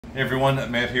Hey everyone,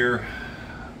 Matt here.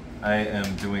 I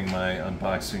am doing my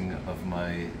unboxing of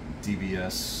my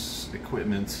DBS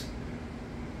equipment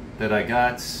that I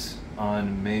got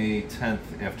on May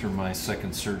 10th after my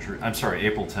second surgery. I'm sorry,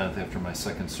 April 10th after my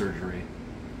second surgery.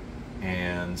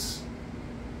 And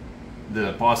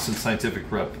the Boston Scientific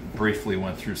rep briefly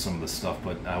went through some of the stuff,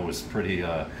 but I was pretty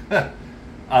out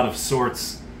of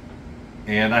sorts.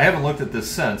 And I haven't looked at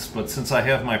this since, but since I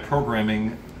have my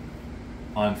programming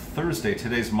on Thursday,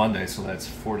 today's Monday, so that's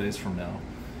 4 days from now,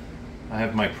 I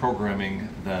have my programming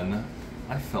then.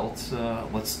 I felt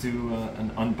let's do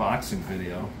an unboxing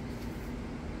video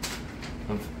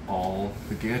of all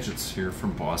the gadgets here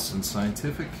from Boston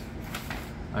Scientific.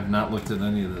 I've not looked at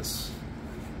any of this.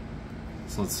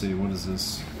 So let's see, what is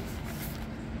this?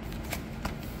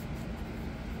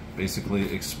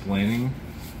 Basically explaining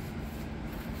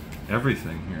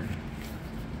everything here.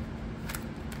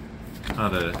 How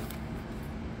to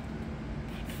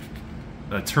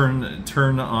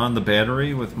turn on the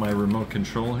battery with my remote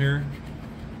control here.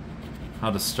 How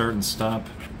to start and stop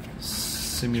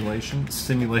stimulation.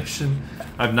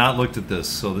 I've not looked at this,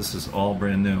 so this is all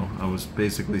brand new. I was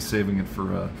basically saving it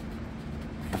for a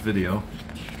video.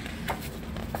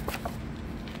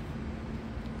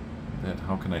 And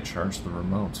how can I charge the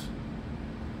remote?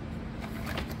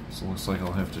 So it looks like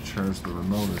I'll have to charge the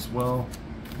remote as well.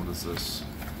 What is this?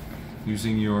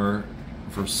 Using your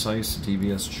precise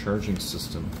DBS charging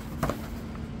system.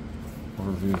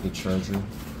 Overview of the charger.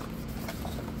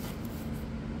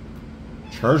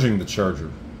 Charging the charger.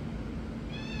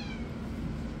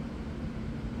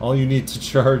 All you need to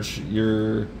charge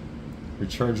your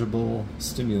rechargeable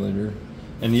stimulator.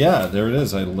 And yeah, there it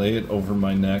is. I lay it over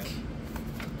my neck.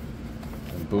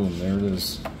 And boom, there it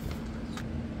is.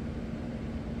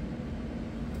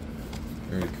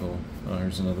 Very cool. Oh,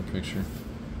 here's another picture.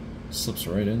 Slips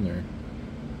right in there.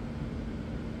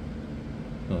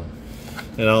 Huh.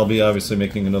 And I'll be obviously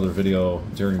making another video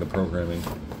during the programming,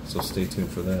 so stay tuned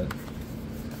for that.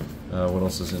 What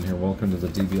else is in here? Welcome to the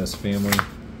DBS family.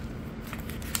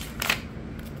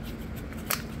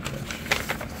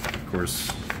 Of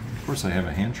course I have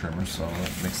a hand trimmer, so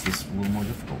that makes this a little more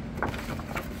difficult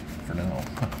for now.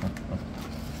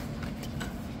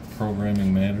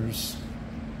 Programming matters.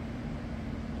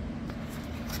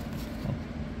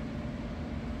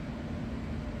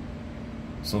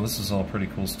 So this is all pretty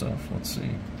cool stuff. Let's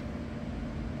see.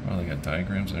 Oh, they got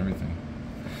diagrams and everything.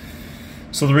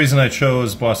 So the reason I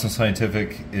chose Boston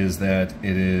Scientific is that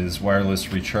it is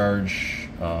wireless recharge.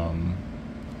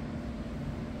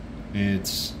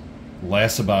 It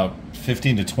lasts about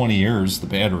 15 to 20 years, the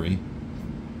battery.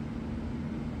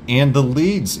 And the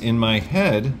leads in my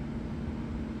head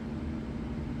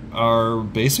are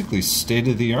basically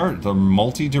state-of-the-art. They're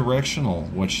multi-directional,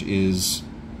 which is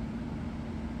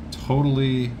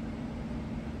totally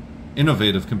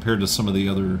innovative compared to some of the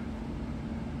other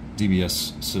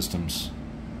DBS systems.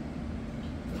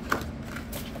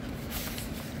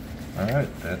 Alright,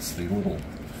 that's the little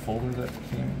folder that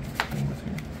came with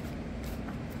here.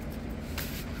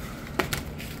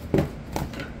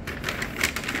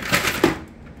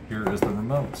 Here is the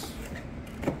remote.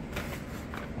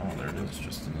 Oh, there it is,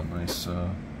 just in a nice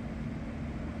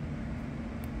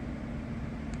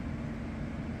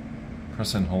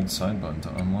press and hold side button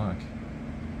to unlock.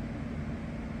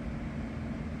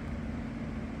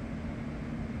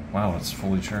 Wow, it's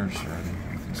fully charged already.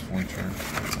 Everything's fully charged.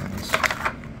 What's on this?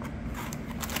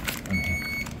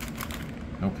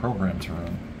 No program to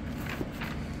run.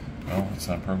 Well, it's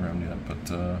not programmed yet,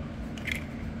 but oh,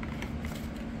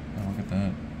 look at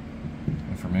that.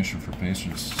 Information for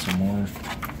patients. Some more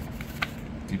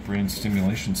deep brain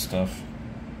stimulation stuff.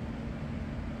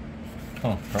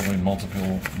 Oh, probably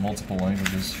multiple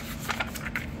languages.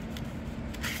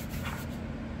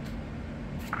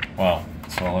 Wow,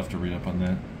 so I'll have to read up on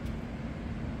that.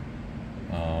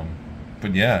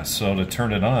 But yeah, so to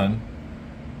turn it on,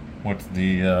 what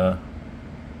the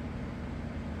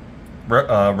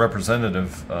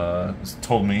representative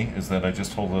told me is that I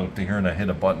just hold it up to here and I hit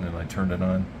a button and I turned it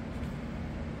on.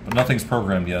 But nothing's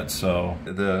programmed yet, so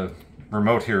the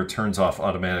remote here turns off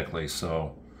automatically,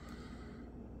 so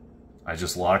I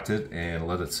just locked it and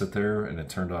let it sit there and it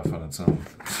turned off on its own.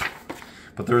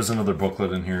 But there is another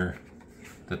booklet in here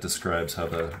that describes how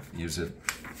to use it.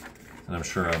 And I'm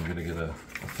sure I'm going to get a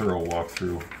thorough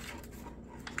walkthrough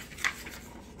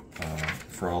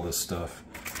for all this stuff.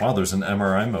 Wow, there's an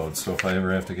MRI mode, so if I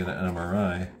ever have to get an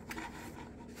MRI,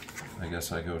 I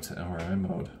guess I go to MRI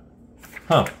mode.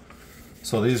 Huh.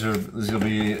 So these will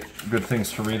be good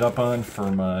things to read up on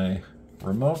for my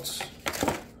remotes.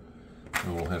 I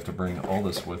will have to bring all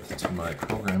this with to my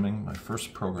programming, my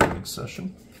first programming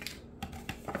session.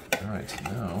 Alright, so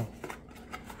now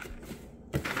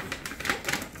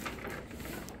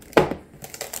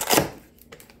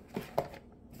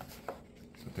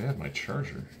they had my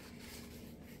charger.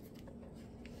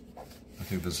 I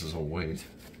think this is a weight.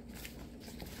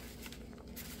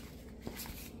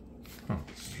 Huh,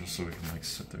 just so we can like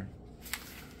sit there.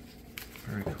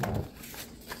 Very cool.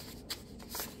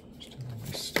 Just have all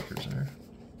these stickers there.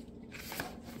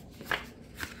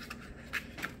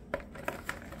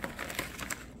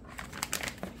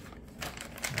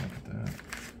 Look at that.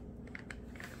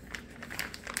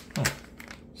 Oh,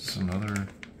 this is another.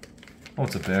 Oh,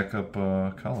 it's a backup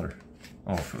collar.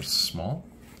 Oh, if it was small?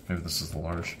 Maybe this is the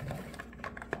large.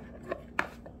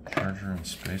 Charger and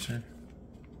spacer.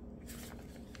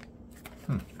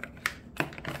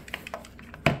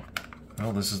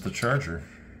 Well, this is the charger.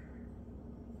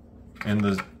 And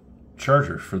the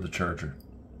charger for the charger.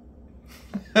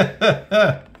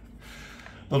 A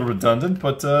little redundant,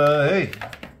 but hey,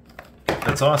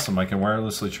 that's awesome. I can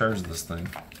wirelessly charge this thing.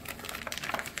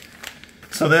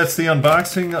 So that's the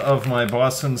unboxing of my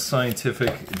Boston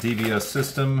Scientific DBS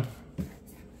system,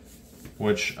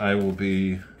 which I will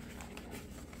be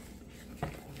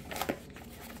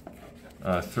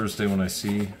Thursday when I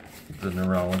see the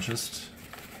neurologist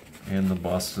and the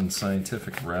Boston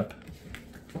Scientific rep.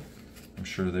 I'm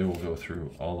sure they will go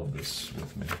through all of this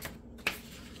with me.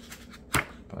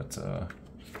 But,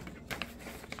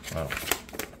 wow.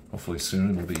 Hopefully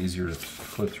soon it'll be easier to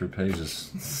flip through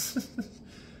pages.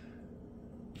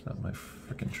 Not my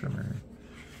freaking trimmer here.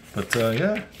 But,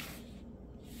 yeah.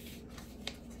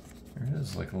 There it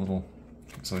is, like a little,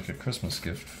 it's like a Christmas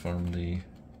gift from the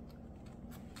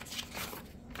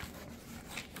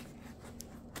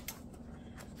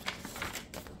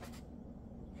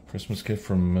Christmas gift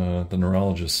from the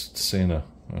neurologist, Santa.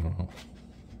 I don't know.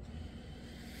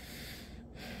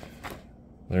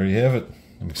 There you have it.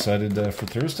 I'm excited for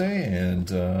Thursday,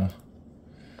 and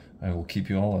I will keep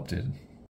you all updated.